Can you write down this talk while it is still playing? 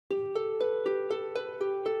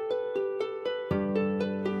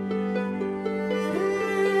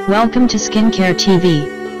Welcome to Skincare TV.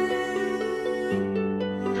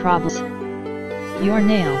 Problems. Your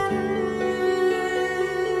nail.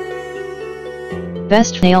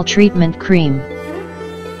 Best nail treatment cream.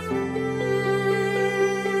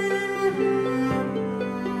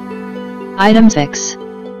 Item fix.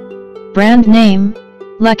 Brand name,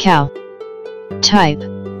 LAIKOU. Type,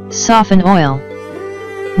 soften oil.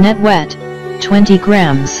 Net wet, 20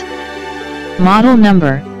 grams. Model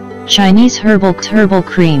number, Chinese Herbal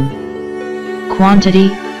cream. Quantity,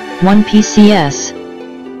 1 pcs.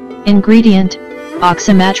 Ingredient,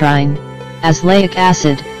 Oxymatrine, azelaic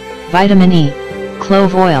acid, vitamin E,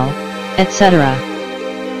 clove oil, etc.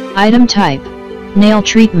 Item type, nail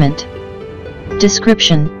treatment.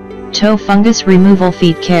 Description, toe fungus removal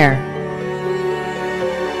feet care.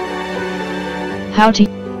 How to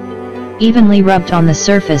evenly rubbed on the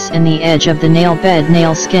surface and the edge of the nail bed.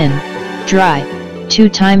 Nail skin, dry, 2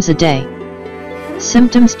 times a day.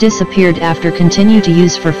 Symptoms disappeared after continue to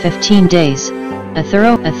use for 15 days. A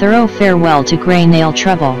thorough farewell to gray nail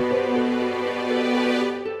trouble.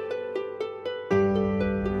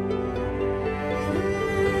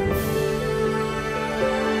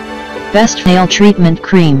 Best nail treatment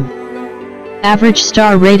cream. Average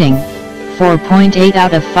star rating, 4.8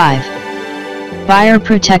 out of 5. Buyer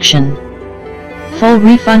protection. Full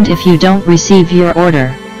refund if you don't receive your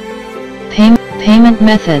order. Payment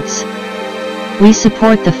methods. We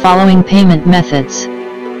support the following payment methods.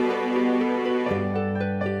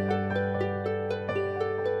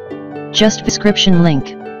 Just description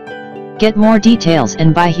link. Get more details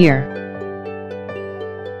and buy here.